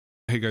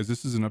Hey guys,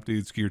 this is an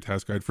updated skier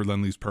task guide for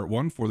Lease Part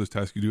 1. For this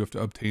task, you do have to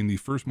obtain the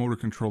first motor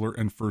controller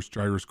and first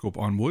gyroscope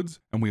on woods,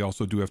 and we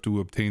also do have to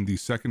obtain the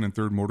second and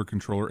third motor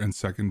controller and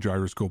second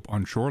gyroscope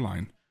on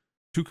Shoreline.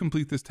 To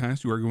complete this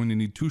task, you are going to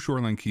need 2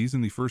 Shoreline keys,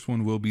 and the first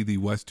one will be the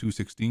West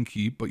 216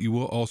 key, but you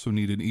will also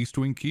need an East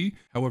Wing key.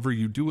 However,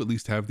 you do at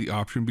least have the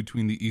option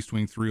between the East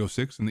Wing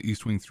 306 and the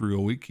East Wing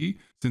 308 key,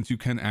 since you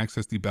can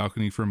access the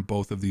balcony from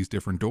both of these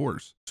different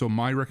doors. So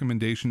my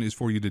recommendation is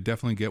for you to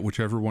definitely get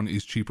whichever one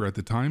is cheaper at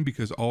the time,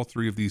 because all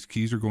 3 of these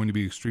keys are going to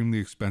be extremely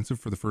expensive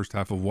for the first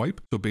half of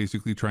wipe. So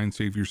basically try and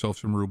save yourself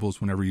some rubles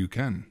whenever you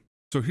can.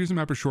 So here's a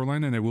map of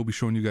Shoreline, and I will be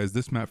showing you guys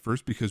this map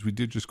first because we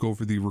did just go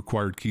over the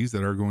required keys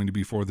that are going to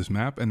be for this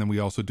map, and then we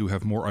also do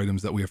have more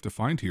items that we have to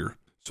find here.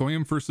 So I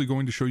am firstly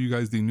going to show you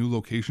guys the new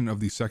location of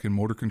the second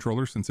motor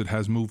controller, since it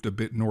has moved a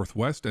bit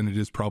northwest, and it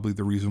is probably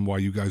the reason why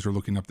you guys are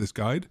looking up this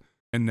guide.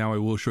 And now I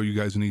will show you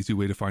guys an easy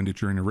way to find it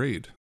during a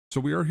raid. So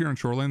we are here on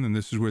Shoreline, and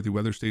this is where the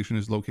weather station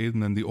is located,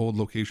 and then the old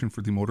location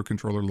for the motor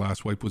controller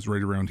last wipe was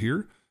right around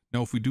here.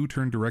 Now if we do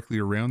turn directly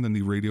around, then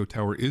the radio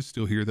tower is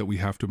still here that we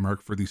have to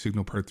mark for the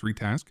signal part 3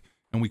 task.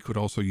 And we could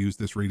also use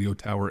this radio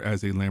tower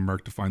as a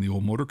landmark to find the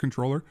old motor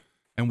controller,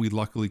 and we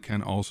luckily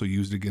can also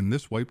use it again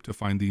this wipe to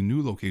find the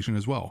new location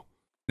as well.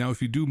 Now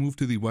if you do move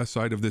to the west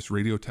side of this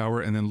radio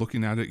tower and then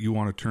looking at it, you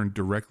want to turn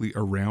directly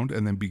around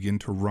and then begin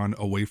to run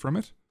away from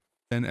it.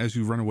 Then as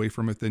you run away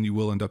from it, then you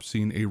will end up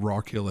seeing a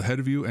rock hill ahead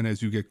of you, and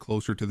as you get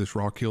closer to this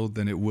rock hill,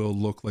 then it will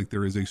look like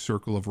there is a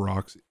circle of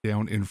rocks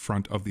down in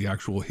front of the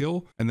actual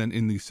hill, and then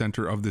in the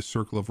center of this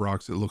circle of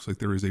rocks it looks like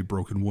there is a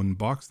broken wooden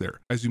box there.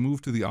 As you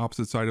move to the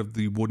opposite side of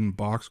the wooden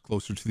box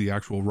closer to the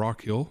actual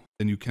rock hill,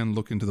 then you can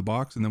look into the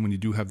box, and then when you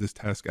do have this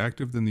task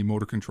active, then the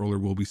motor controller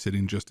will be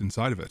sitting just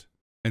inside of it.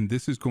 And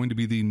this is going to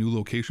be the new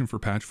location for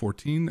patch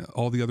 14.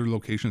 All the other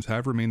locations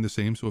have remained the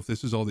same, so if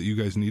this is all that you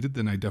guys needed,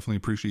 then I definitely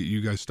appreciate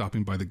you guys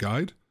stopping by the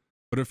guide.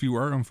 But if you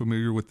are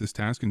unfamiliar with this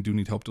task and do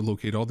need help to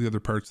locate all the other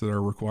parts that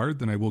are required,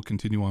 then I will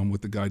continue on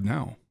with the guide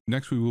now.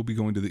 Next, we will be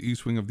going to the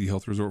east wing of the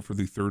health resort for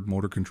the third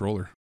motor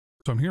controller.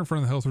 So I'm here in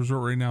front of the health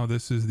resort right now.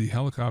 This is the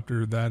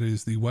helicopter, that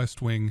is the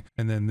west wing,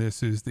 and then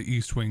this is the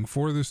east wing.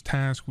 For this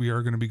task, we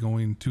are going to be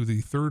going to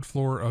the 3rd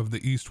floor of the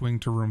east wing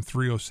to room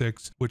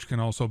 306, which can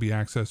also be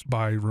accessed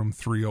by room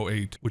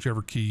 308,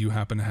 whichever key you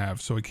happen to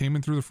have. So I came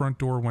in through the front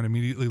door, went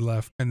immediately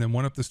left, and then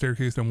went up the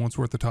staircase, and once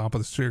we're at the top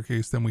of the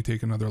staircase, then we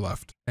take another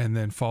left, and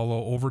then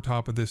follow over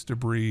top of this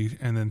debris,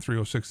 and then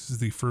 306 is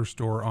the first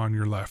door on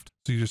your left.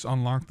 So you just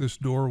unlock this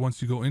door.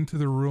 Once you go into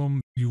the room,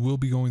 you will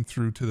be going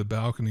through to the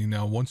balcony.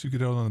 Now, once you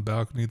get out on the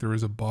balcony, there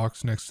is a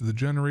box next to the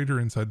generator.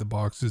 Inside the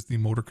box is the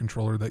motor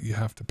controller that you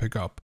have to pick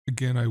up.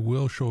 Again, I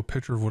will show a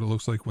picture of what it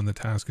looks like when the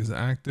task is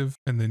active,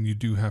 and then you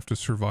do have to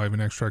survive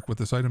and extract with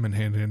this item and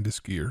hand it in to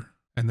skier.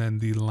 And then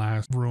the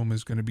last room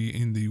is going to be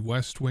in the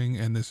west wing,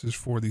 and this is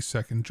for the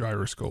second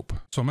gyroscope.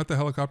 So I'm at the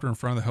helicopter in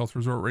front of the health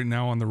resort right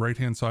now. On the right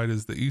hand side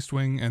is the east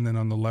wing, and then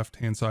on the left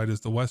hand side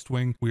is the west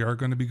wing. We are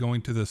going to be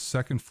going to the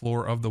 2nd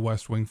floor of the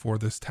west wing for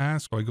this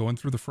task. So I go in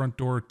through the front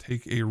door,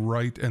 take a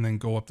right, and then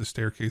go up the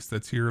staircase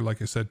that's here,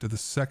 like I said, to the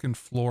 2nd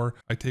floor.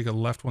 I take a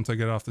left once I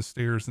get off the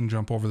stairs and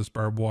jump over this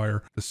barbed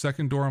wire. The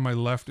second door on my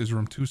left is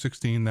room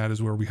 216. That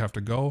is where we have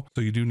to go.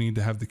 So you do need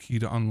to have the key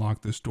to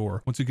unlock this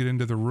door. Once you get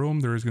into the room,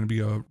 there is going to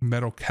be a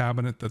metal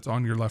cabinet that's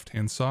on your left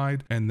hand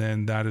side, and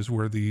then that is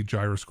where the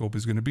gyroscope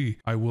is going to be.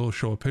 I will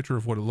show a picture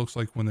of what it looks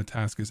like when the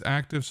task is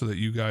active so that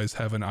you guys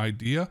have an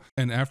idea.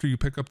 And after you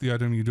pick up the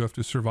item, you do have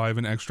to survive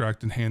and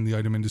extract and hand the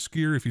item into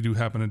skier. If you do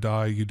happen to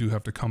die, you do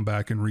have to come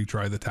back and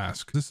retry the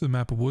task. This is a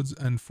map of woods,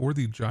 and for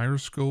the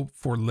gyroscope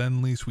for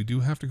Lease, we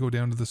do have to go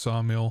down to the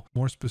sawmill,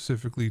 more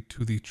specifically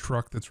to the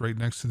truck that's right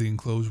next to the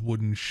enclosed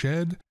wooden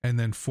shed. And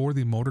then for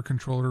the motor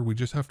controller, we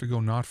just have to go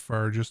not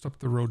far, just up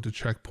the road to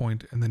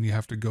checkpoint, and then you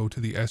have to go to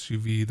the SUV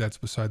that's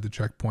beside the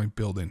checkpoint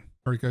building.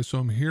 Alright guys, so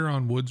I'm here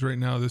on woods right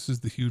now. This is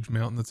the huge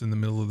mountain that's in the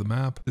middle of the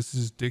map. This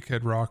is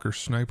Dickhead Rock or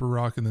Sniper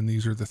Rock, and then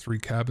these are the 3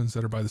 cabins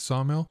that are by the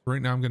sawmill.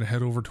 Right now I'm going to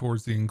head over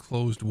towards the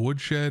enclosed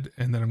woodshed,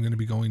 and then I'm going to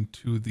be going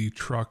to the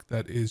truck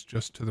that is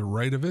just to the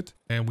right of it.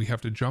 And we have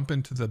to jump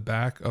into the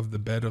back of the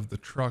bed of the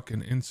truck,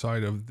 and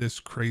inside of this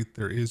crate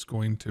there is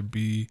going to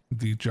be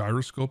the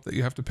gyroscope that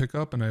you have to pick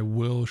up, and I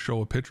will show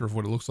a picture of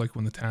what it looks like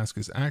when the task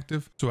is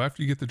active. So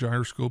after you get the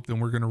gyroscope, then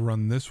we're going to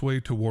run this way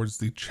towards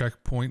the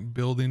checkpoint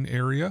building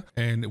area,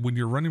 and when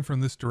you're running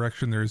from this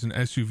direction, there is an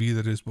SUV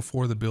that is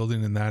before the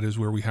building, and that is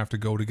where we have to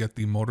go to get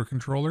the motor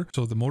controller.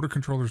 So the motor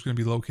controller is going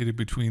to be located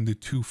between the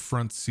 2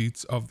 front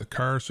seats of the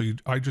car. So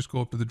I just go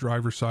up to the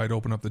driver's side,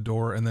 open up the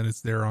door, and then it's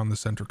there on the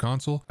center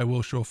console. I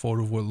will show a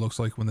photo of what it looks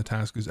like when the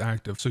task is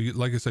active. So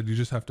like I said, you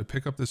just have to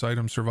pick up this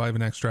item, survive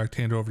and extract,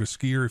 hand it over to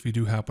skier. If you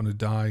do happen to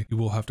die, you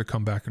will have to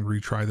come back and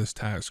retry this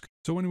task.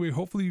 So anyway,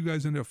 hopefully you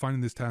guys ended up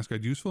finding this task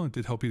guide useful and it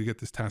did help you to get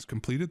this task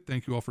completed.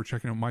 Thank you all for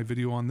checking out my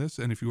video on this.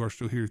 And if you are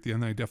still here at the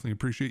end, I definitely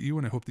appreciate you,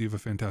 and I hope that you have a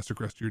fantastic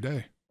rest of your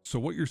day. So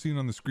what you're seeing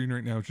on the screen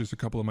right now is just a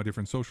couple of my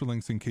different social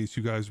links in case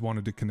you guys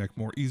wanted to connect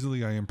more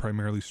easily. I am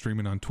primarily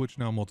streaming on Twitch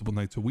now multiple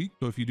nights a week.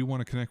 So if you do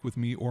want to connect with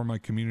me or my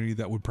community,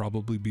 that would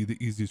probably be the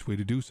easiest way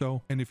to do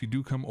so. And if you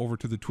do come over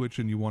to the Twitch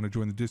and you want to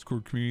join the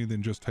Discord community,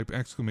 then just type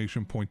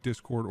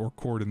 !Discord or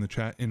cord in the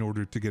chat in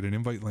order to get an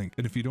invite link.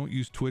 And if you don't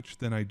use Twitch,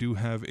 then I do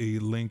have a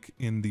link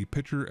in the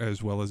picture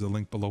as well as a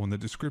link below in the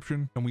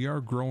description. And we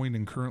are growing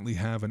and currently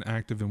have an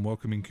active and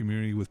welcoming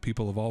community with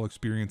people of all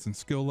experience and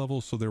skill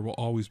levels. So there will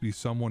always be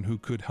someone who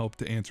could help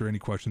to answer any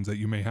questions that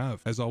you may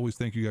have. As always,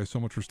 thank you guys so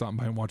much for stopping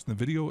by and watching the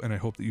video, and I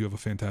hope that you have a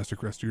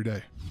fantastic rest of your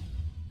day.